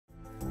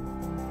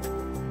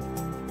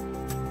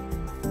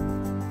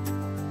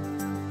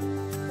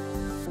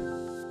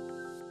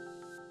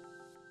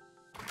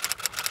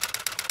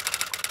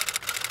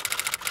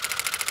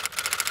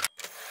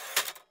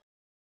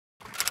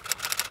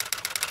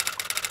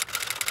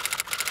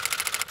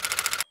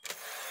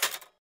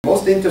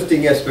most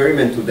interesting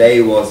experiment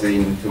today was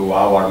into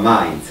our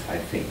minds, I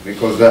think,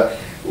 because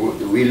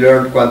we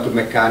learned quantum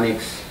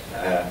mechanics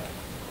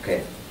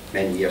okay,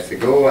 many years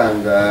ago,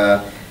 and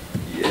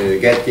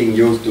getting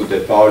used to the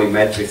Pauli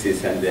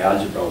matrices and the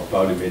algebra of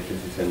Pauli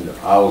matrices and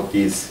how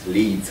this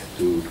leads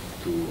to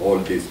all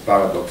these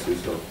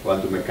paradoxes of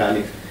quantum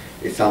mechanics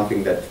is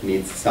something that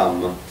needs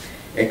some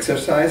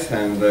exercise,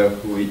 and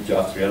we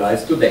just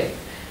realized today.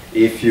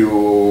 If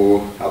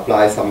you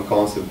apply some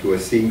concept to a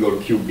single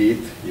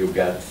qubit, you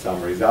get some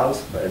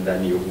results, and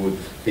then you would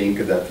think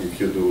that if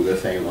you do the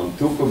same on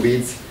 2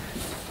 qubits,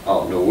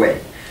 oh, no way.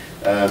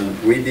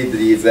 We did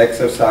this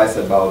exercise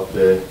about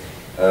the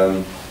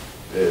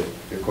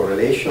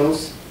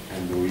correlations,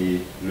 and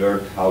we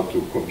learned how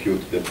to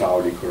compute the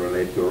Pauli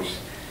correlators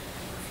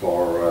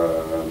for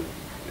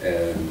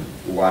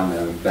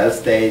one Bell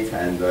state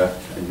and a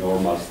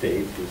normal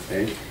state, let's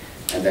say.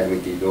 And then we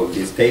did all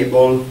this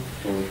table,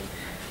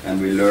 and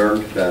we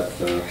learned that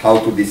how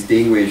to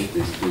distinguish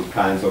these two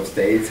kinds of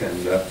states,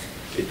 and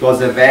it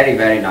was a very,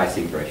 very nice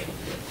impression.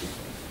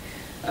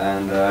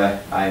 And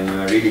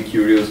I'm really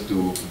curious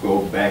to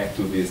go back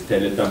to this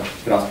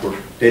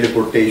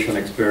teleportation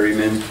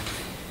experiment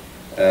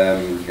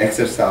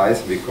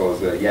exercise,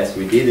 because yes,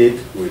 we did it,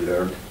 we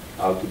learned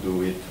how to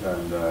do it,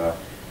 and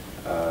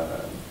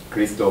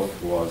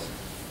Christoph was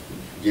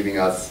giving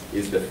us,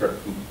 is the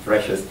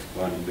freshest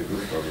one in the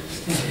group probably.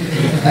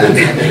 And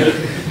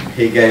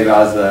he gave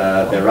us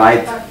the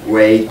right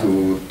way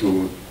to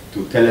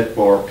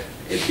teleport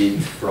a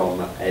bit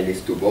from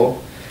Alice to Bob.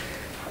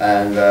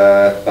 And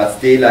but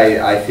still,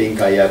 I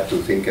think I have to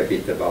think a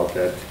bit about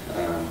that.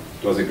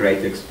 It was a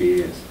great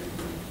experience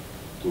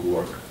to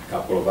work a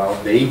couple of hours.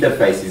 The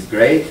interface is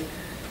great.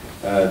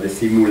 The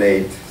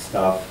simulate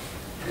stuff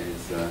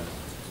is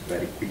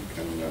very quick,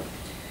 and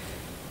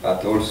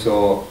but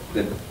also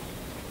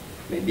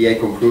maybe I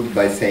conclude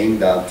by saying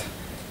that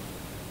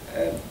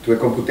to a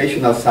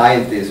computational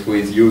scientist who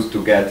is used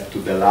to get to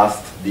the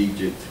last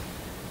digit,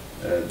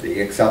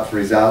 the exact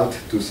result,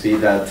 to see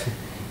that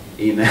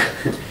in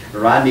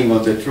running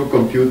on the true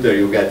computer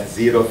you get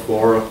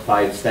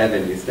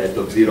 0457 instead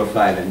of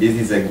 05, and this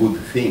is a good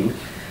thing,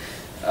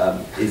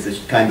 is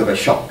a kind of a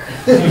shock.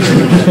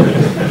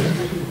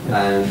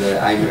 And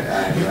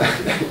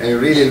I'm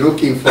really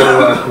looking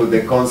forward to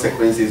the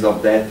consequences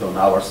of that on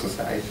our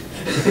society.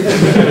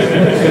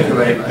 Thank you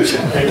very much.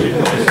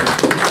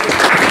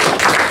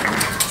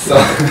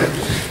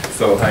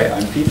 So hi,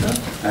 I'm Peter,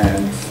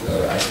 and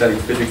I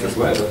studied physics as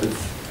well, but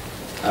it's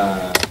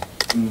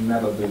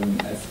never been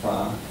as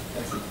far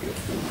as it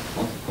gets to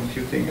quantum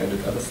computing. I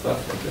did other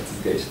stuff like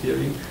lattice gauge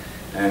theory,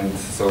 and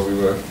so we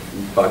were,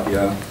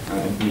 Badia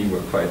and me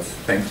were quite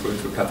thankful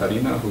to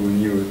Katarina, who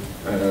knew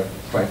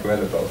quite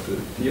well about the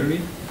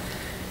theory.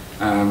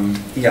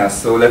 Yeah,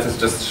 so let us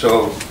just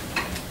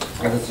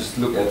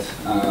look at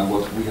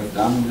what we have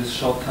done in this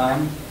short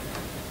time.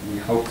 We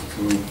hope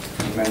to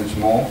manage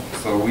more.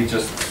 So we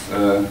just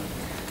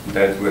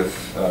dealt with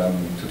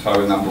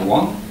tutorial number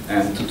 1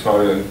 and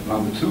tutorial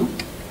number 2.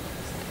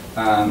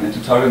 In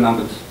tutorial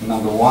number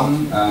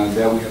 1,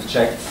 there we have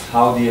checked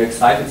how the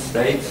excited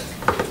state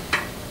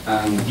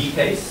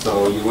decays.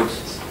 So you would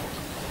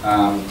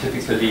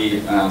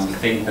typically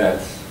think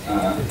that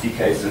it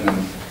decays in an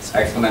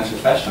exponential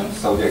fashion.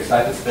 So the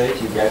excited state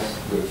you get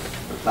with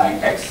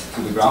applying x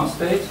to the ground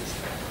state,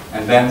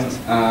 and then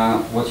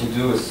what you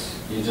do is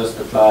you just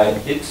apply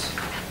it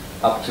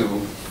up to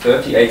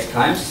 38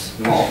 times,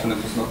 more often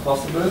if it's not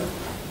possible,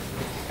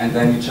 and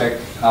then you check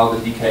how the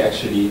decay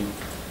actually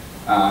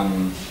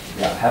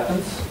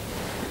happens.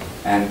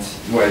 And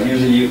well,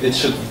 usually it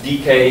should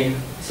decay.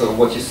 So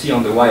what you see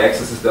on the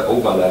y-axis is the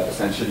overlap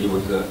essentially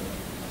with the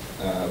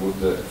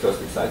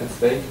first excited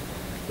state,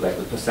 like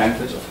the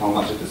percentage of how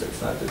much it is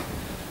excited.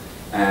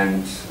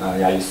 And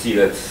yeah, you see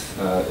that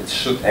it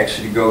should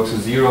actually go to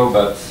 0,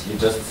 but you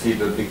just see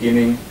the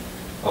beginning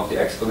of the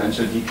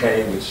exponential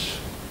decay, which,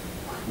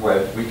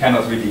 well, we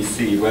cannot really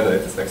see whether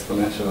it is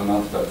exponential or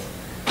not, but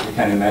we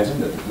can imagine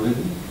that it will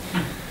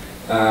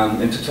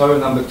be. In tutorial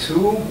number 2,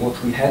 what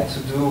we had to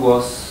do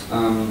was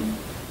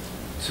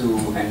to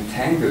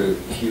entangle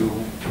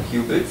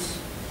qubits.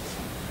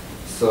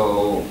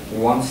 So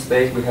one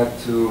state we had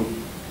to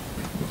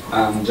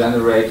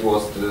generate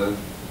was the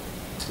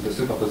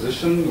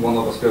superposition, 1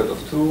 over square root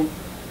of 2,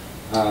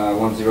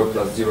 1, 0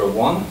 plus 0,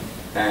 1,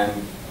 and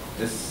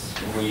this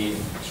we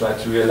tried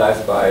to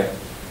realize by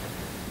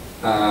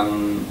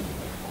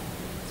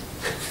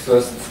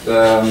first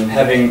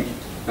having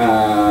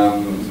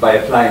by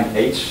applying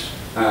h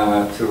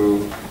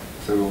to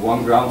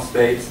one ground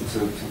state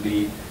to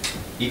be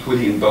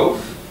equally in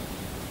both.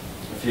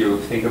 If you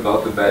think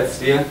about the Bell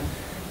sphere,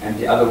 and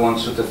the other one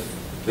should have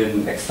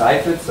been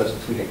excited, such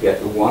that we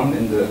get a 1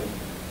 in the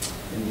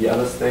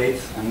other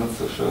state. I'm not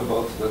so sure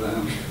about whether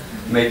I'm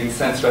making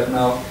sense right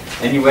now.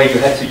 Anyway, you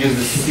had to use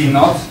the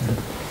C0,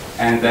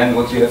 and then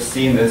what you have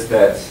seen is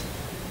that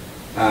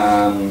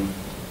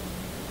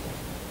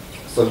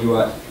so you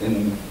are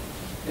in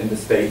the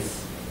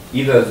states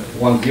either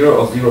 1, 0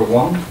 or 0,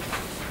 1,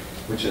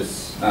 which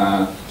is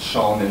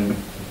shown in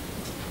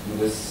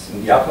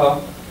in the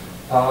upper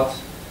part,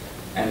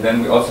 and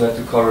then we also had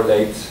to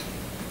correlate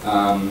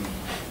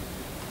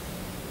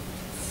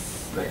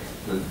like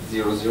the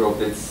 0, 0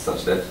 bits,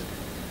 such that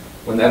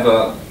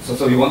whenever,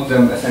 so you want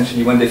them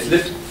essentially when they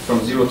flip from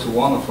 0 to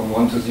 1 or from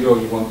 1 to 0,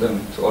 you want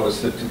them to always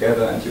flip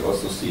together, and you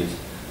also see it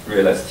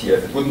realized here.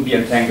 If it wouldn't be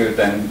entangled,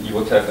 then you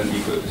would have an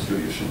equal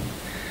distribution.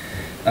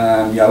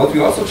 Yeah, what we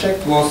also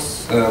checked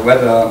was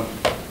whether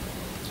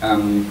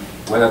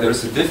there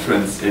is a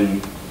difference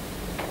in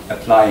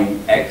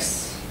applying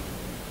x,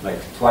 like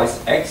twice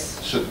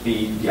x should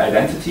be the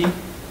identity,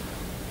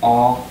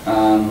 or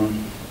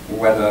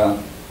whether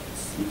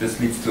this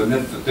leads to a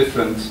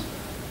different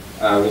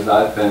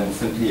result than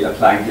simply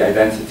applying the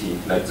identity,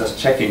 like just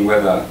checking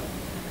whether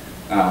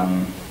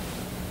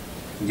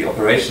the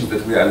operations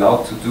that we are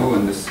allowed to do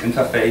in this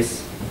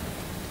interface,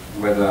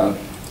 whether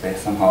they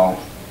somehow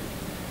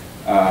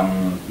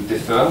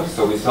differ.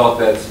 So we thought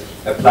that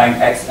applying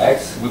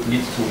XX would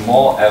lead to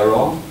more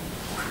error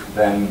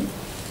than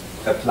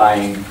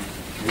applying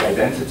the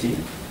identity.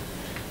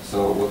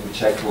 So what we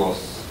checked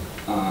was,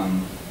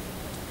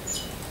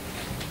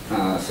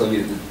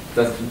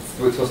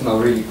 it was now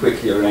really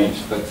quickly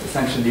arranged, but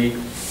essentially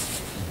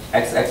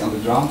XX on the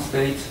ground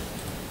state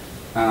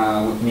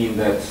would mean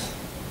that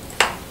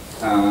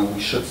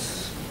we should,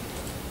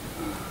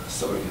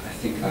 sorry, I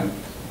think I'm,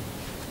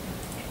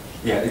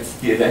 yeah, it's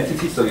the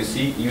identity, so you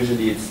see,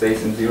 usually it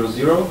stays in 0,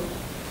 0.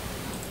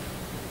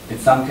 In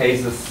some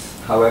cases,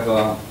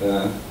 however,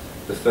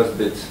 the first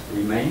bit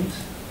remained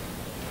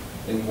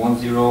in 1,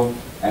 0,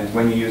 and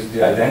when you use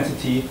the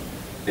identity,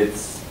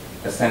 it's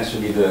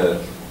essentially the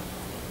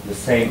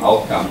same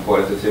outcome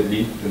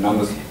qualitatively. The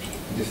numbers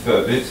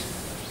differ a bit.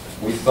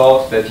 We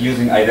thought that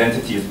using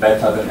identity is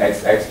better than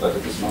XX, but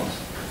it is not.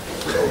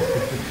 So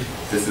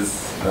this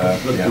is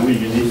yeah,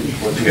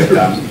 what we have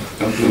done.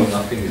 Don't do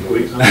nothing.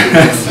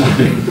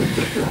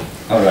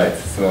 All right.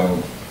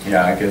 So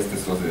yeah, I guess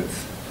this was it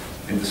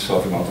in this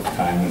short amount of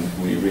time, and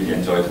we really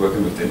enjoyed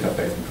working with the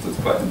interface because it's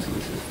quite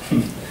intuitive.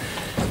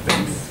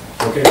 Thanks.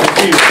 Okay.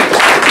 Thank you.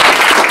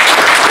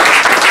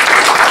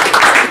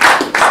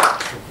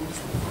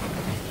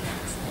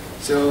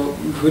 So,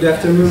 good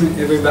afternoon,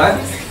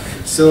 everybody.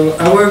 So,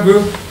 our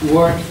group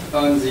worked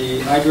on the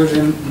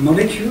hydrogen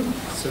molecule.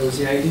 So,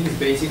 the idea is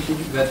basically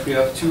that we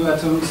have two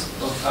atoms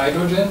of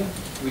hydrogen,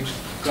 which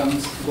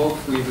comes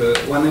both with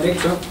one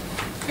electron,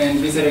 and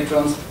these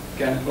electrons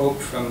can hop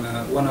from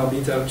one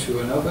orbital to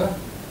another,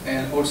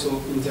 and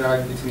also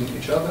interact between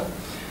each other.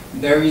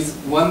 There is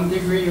one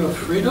degree of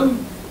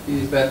freedom,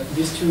 is that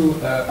these two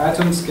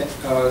atoms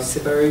are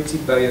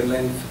separated by a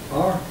length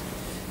r,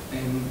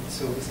 and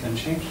so this can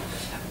change.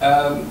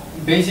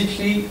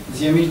 Basically,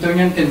 the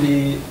Hamiltonian can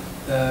be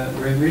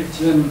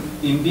rewritten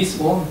in this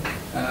form.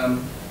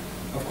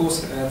 Of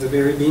course, at the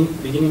very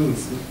beginning,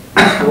 it's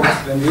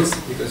worse than this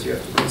because you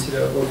have to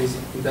consider all these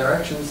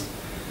interactions.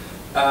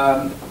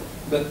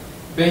 But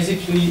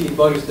basically, it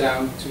boils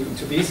down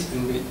to this,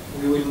 and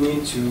we will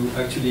need to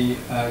actually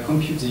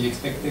compute the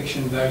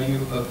expectation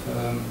value of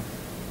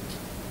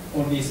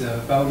all these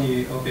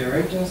Pauli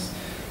operators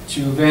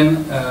to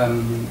then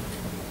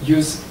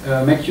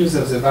make use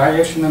of the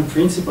variational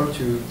principle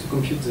to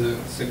compute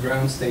the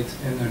ground state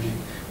energy,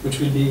 which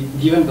will be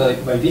given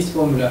by this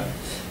formula,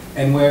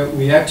 and where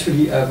we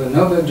actually have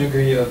another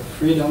degree of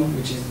freedom,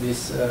 which is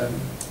this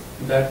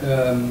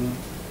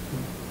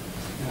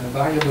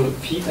variable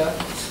theta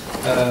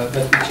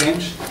that we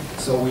change.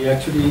 So we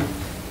actually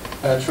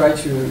try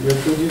to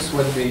reproduce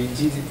what they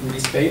did in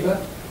this paper,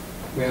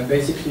 where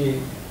basically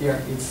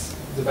here it's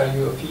the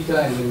value of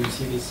theta, and then we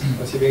see this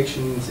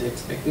oscillation in the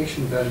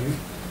expectation value.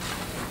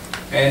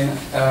 And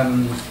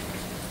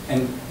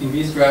in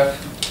this graph,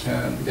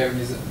 there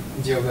is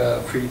the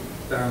other three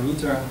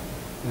parameter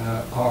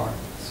r.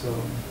 So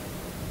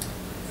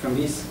from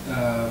this,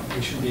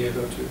 we should be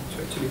able to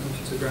actually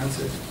compute the ground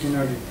state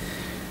energy.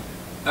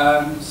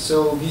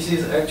 So this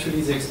is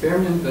actually the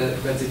experiment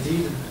that they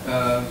did.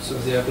 So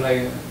they apply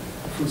a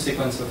full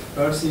sequence of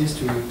pulses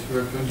to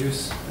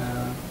reproduce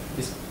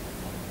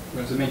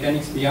the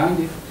mechanics behind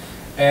it.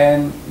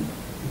 And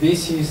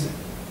this is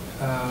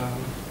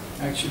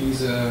actually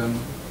the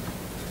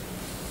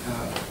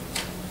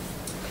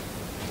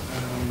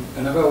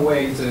another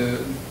way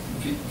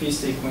this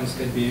sequence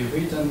can be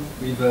written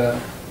with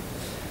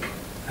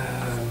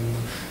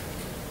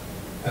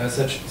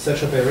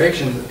such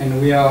operations,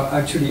 and we are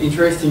actually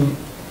interested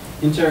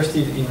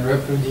in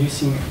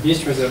reproducing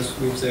these results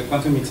with the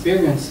quantum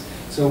experience.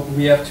 So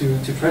we have to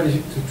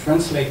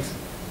translate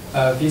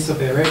these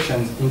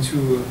operations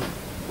into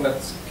what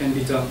can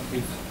be done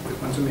with the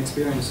quantum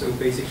experience. So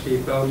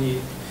basically, Pauli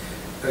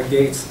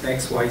gates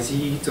X, Y,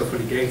 Z,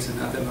 Toffoli gates, and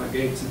Hadamard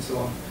gates, and so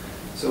on.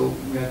 So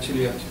we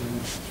actually have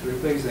to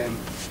replace them.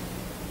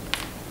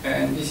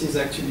 And this is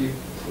actually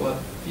what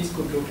this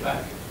could look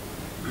like.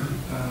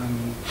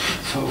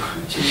 So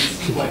actually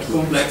it's quite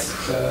complex,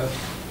 but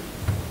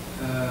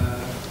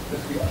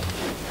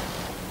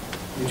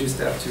we just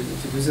have to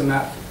do the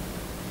math.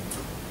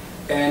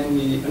 And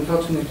we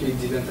unfortunately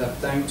didn't have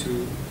time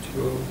to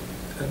go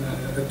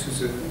up to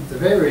the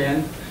very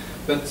end.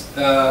 But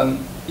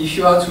if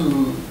you are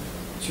to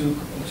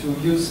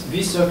use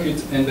this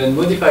circuit and then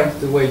modify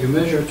the way you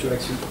measure to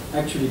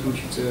actually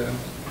compute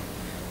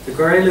the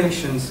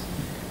correlations,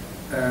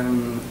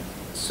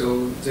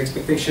 so the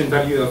expectation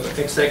value of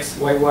xx,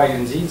 yy,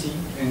 and zz,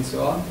 and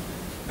so on,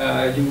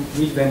 you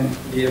will then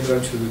be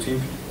able to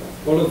implement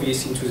all of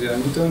this into the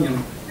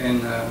Hamiltonian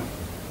and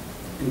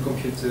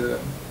compute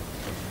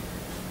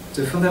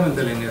the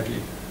fundamental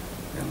energy.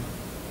 And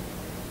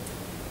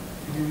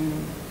I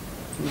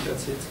think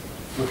that's it.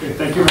 Okay,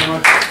 thank you very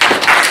much.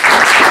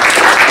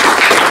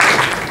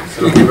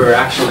 So we were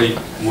actually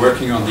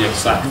working on the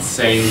exact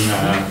same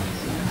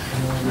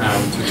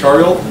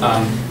tutorial.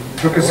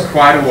 Took us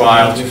quite a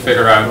while to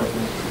figure out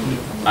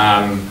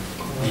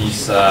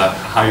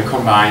how you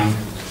combine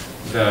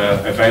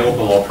the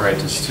available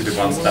operators to the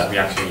ones that we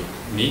actually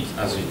need,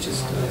 as you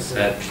just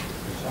said.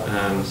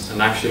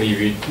 And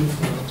actually,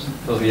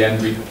 till the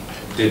end, we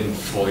didn't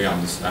fully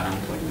understand,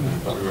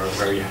 but we were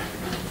very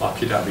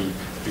lucky that we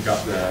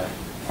got the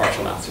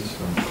partial answers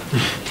from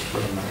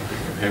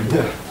him.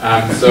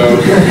 So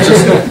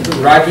just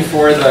right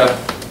before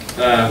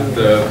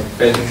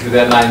basically the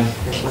deadline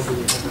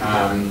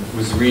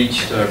was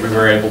reached, we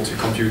were able to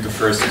compute the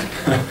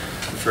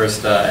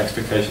first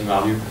expectation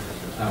value,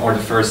 or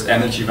the first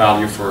energy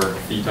value for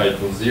theta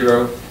equals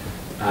 0,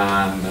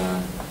 and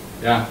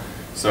yeah.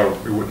 So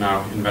we would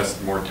now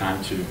invest more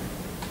time to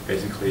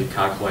basically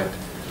calculate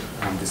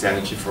this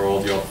energy for all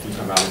the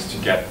theta values to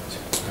get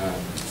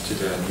to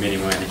the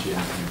minimum energy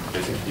and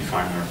basically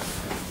define our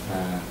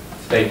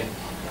state.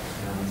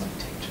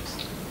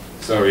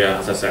 So yeah,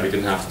 as I said, we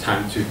didn't have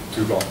time to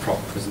do a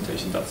proper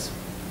presentation. That's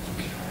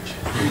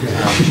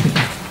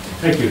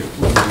Thank you.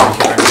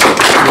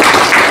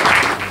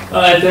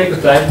 I take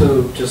the time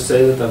to just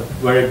say that I'm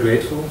very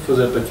grateful for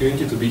the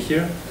opportunity to be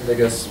here, and I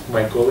guess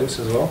my colleagues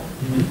as well.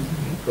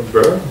 From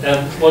Bern.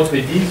 And what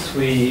we did,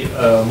 we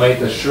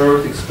made a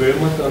short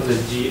experiment on the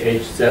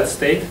GHZ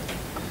state.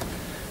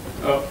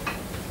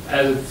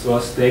 As it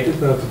was stated in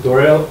the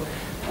tutorial,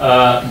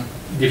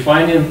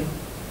 defining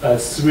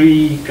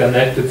 3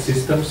 connected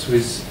systems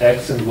with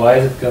x and y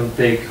that can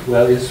take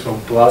values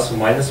from plus or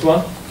minus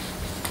 1,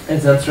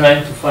 and then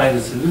trying to find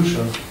a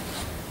solution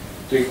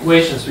to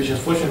equations which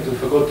unfortunately we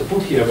forgot to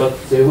put here, but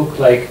they look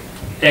like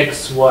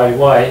x, y,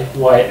 y,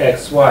 y,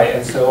 x, y,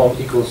 and so on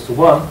equals to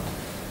 1.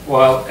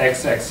 While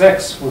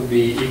xxx would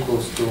be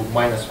equals to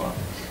minus 1,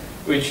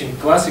 which in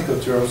classical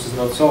terms is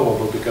not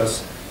solvable,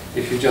 because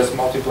if you just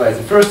multiply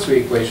the first 3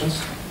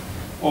 equations,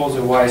 all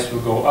the y's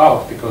will go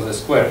out because they're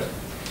squared,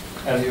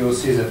 and you will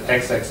see that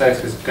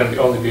xxx can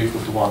only be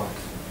equal to 1.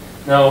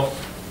 Now,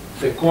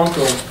 the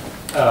quantum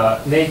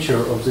nature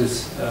of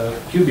these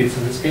qubits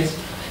in this case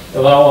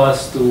allow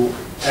us to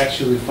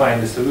actually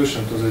find a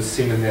solution to this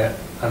seemingly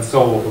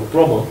unsolvable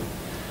problem.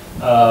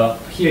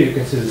 Here you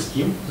can see the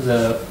scheme.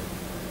 The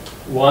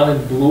one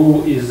in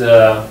blue is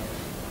a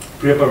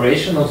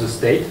preparation of the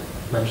state,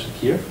 mentioned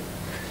here.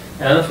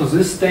 And for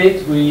this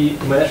state, we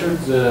measured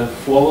the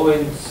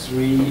following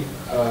 3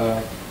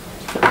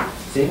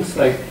 things,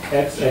 like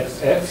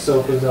xxx.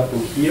 So, for example,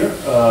 here,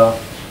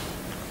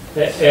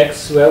 the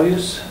x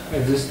values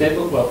in this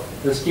table, well,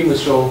 the scheme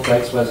is shown for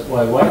x, y,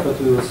 y, but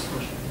we will,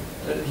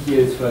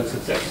 here it's for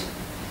xxx.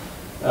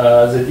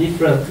 The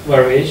different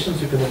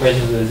variations, you can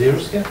imagine the zero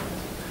scale.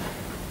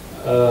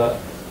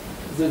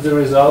 The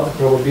result, the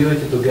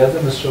probability to get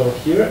them is shown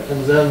here,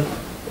 and then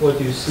what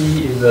you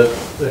see is that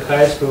the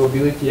highest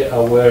probability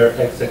are where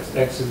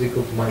xxx is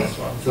equal to minus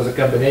 1. So the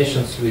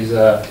combinations with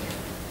an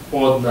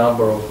odd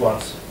number of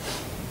ones.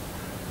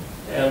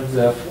 And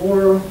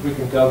therefore, we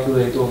can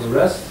calculate all the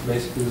rest,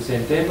 basically the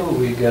same table.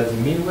 We get the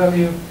mean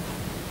value,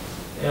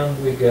 and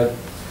we get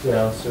the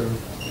answer,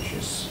 which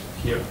is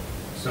here.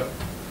 So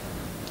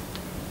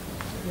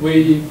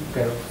we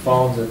kind of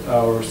found that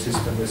our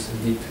system is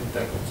indeed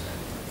entangled.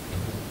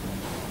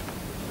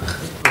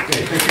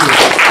 Okay, thank you.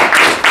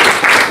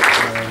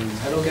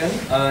 Hello again.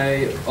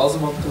 I also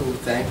want to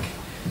thank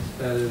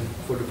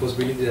for the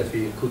possibility that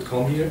we could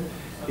come here.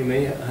 You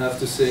may have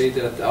to say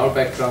that our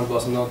background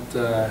was not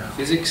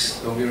physics,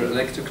 so we were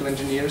electrical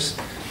engineers,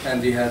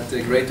 and we had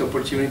a great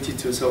opportunity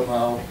to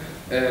somehow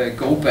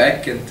go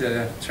back and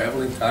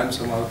travel in time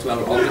somehow to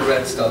our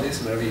undergrad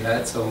studies, where we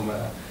had some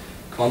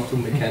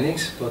quantum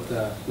mechanics, but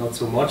not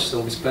so much.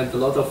 So we spent a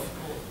lot of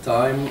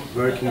time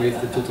working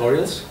with the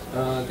tutorials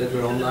that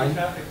were online,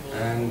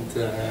 and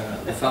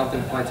I found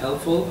them quite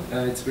helpful.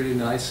 It's really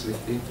nice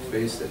with the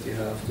interface that you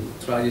have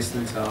to try these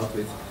things out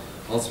with,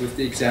 also with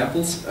the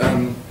examples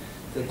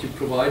that you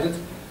provided.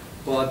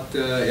 But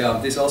yeah,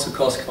 this also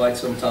cost quite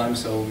some time,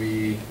 so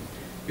we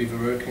were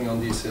working on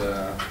these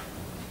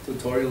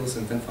tutorials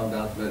and then found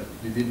out that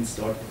we didn't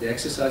start with the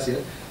exercise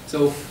yet.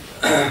 So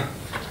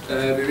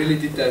we really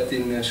did that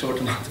in a short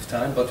amount of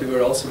time, but we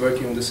were also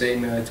working on the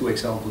same 2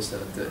 examples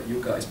that you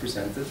guys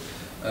presented,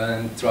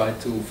 and tried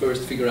to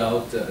first figure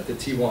out the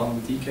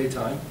T1 decay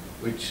time,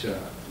 which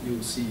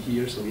you see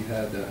here. So we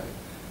had a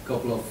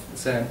couple of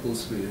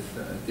samples with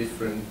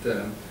different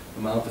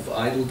amount of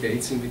idle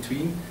gates in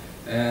between,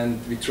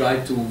 and we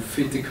tried to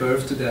fit the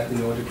curve to that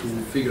in order to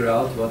figure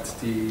out what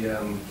the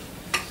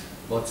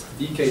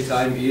decay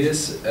time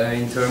is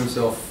in terms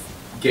of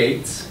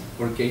gates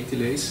or gate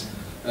delays.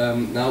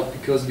 Now,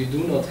 because we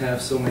do not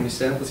have so many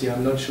samples here,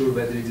 I'm not sure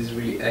whether it is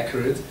really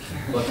accurate,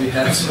 but we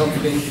have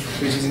something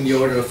which is in the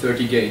order of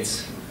 30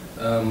 gates.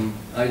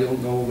 I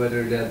don't know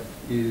whether that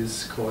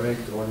is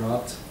correct or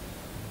not.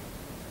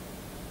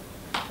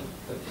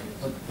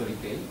 30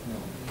 gate? No.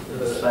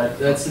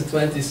 That's the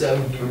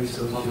 27 here,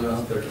 so it's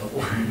around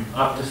 34.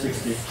 Up to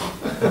 60.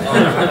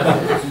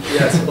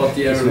 Yes, but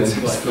the error is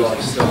quite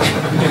large.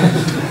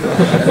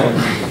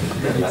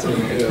 So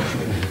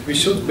we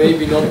should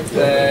maybe not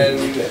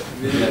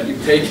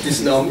take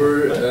this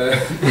number,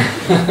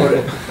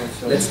 or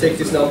let's take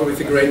this number with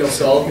a grain of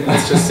salt, and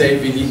let's just say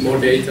we need more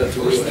data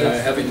to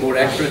have it more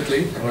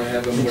accurately, or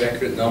have a more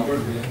accurate number.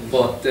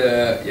 But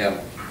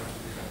yeah.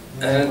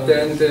 And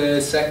then the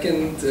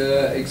second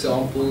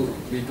example,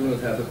 we do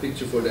not have a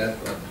picture for that,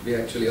 but we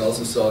actually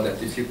also saw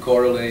that if you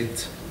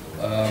correlate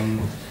a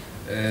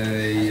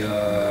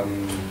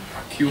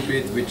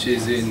qubit which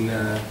is in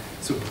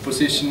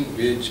superposition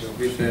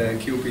with a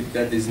qubit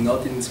that is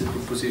not in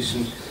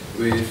superposition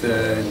with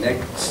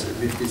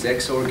this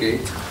XOR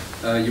gate,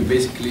 you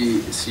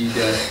basically see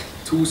that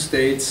two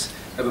states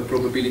have a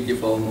probability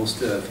of almost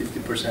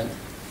 50%,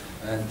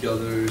 and the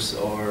others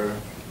are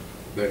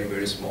very,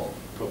 very small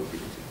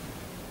probability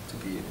to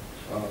be in,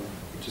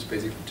 which is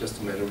basically just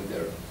a measurement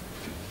error.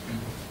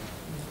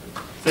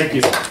 Thank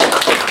you.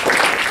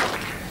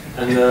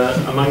 And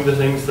among the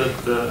things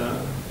that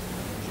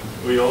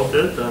we all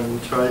did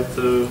and tried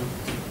to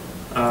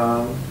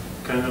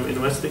kind of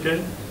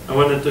investigate, I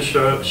wanted to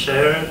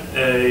share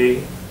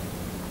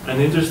an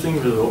interesting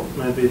result,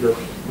 maybe that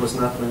was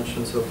not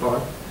mentioned so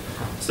far.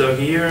 So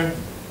here,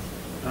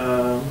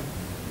 I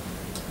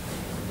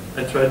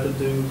tried to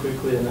do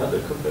quickly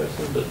another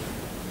comparison, but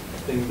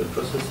I think the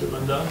processor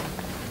went down.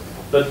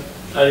 But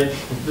I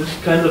did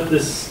kind of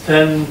this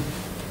 10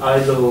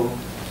 idle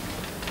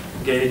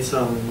gates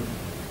on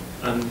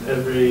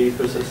every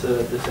processor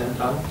at the same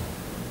time,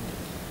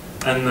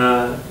 and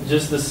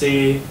just to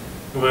see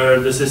where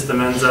the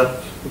system ends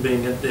up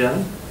being at the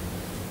end.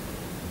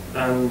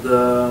 And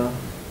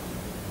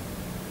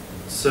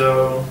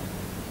so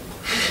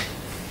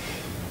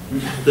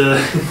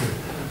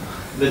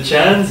the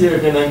chance you're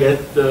gonna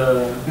get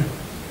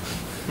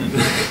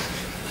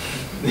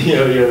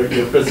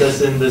your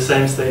processor in the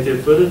same state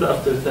you put it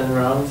after 10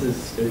 rounds is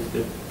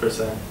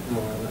 50%,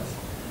 more or less.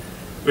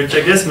 Which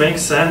I guess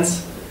makes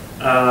sense,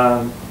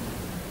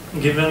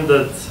 given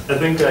that I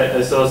think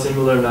I saw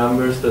similar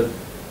numbers, that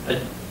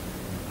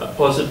a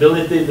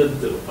possibility that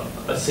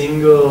a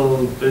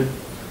single bit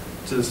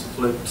just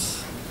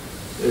flips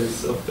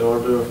is of the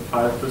order of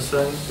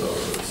 5% or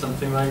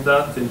something like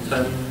that in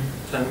 10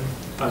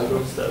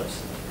 idle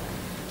steps.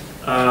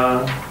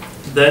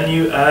 Then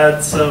you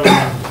add some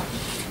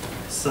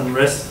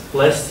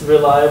less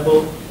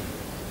reliable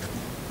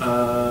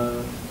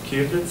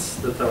qubits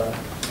that are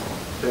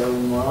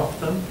failing more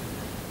often,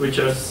 which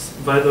are,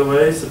 by the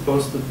way,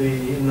 supposed to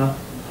be not,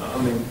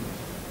 I mean,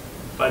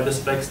 by the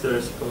specs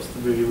they're supposed to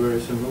be very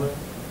similar,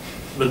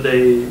 but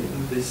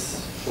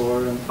these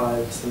 4 and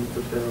 5 seem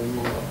to fail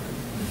more often.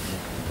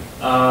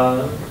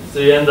 So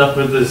you end up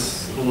with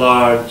this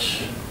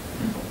large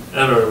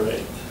error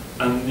rate,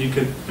 and you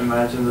could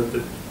imagine that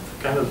it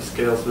kind of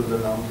scales with the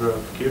number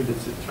of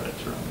qubits you try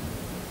to run.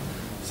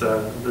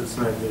 So that's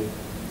maybe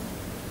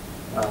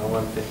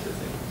one thing to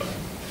think about.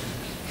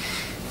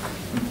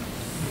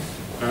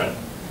 All right,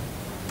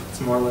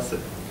 that's more or less it.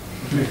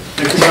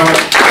 Thank you very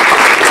much.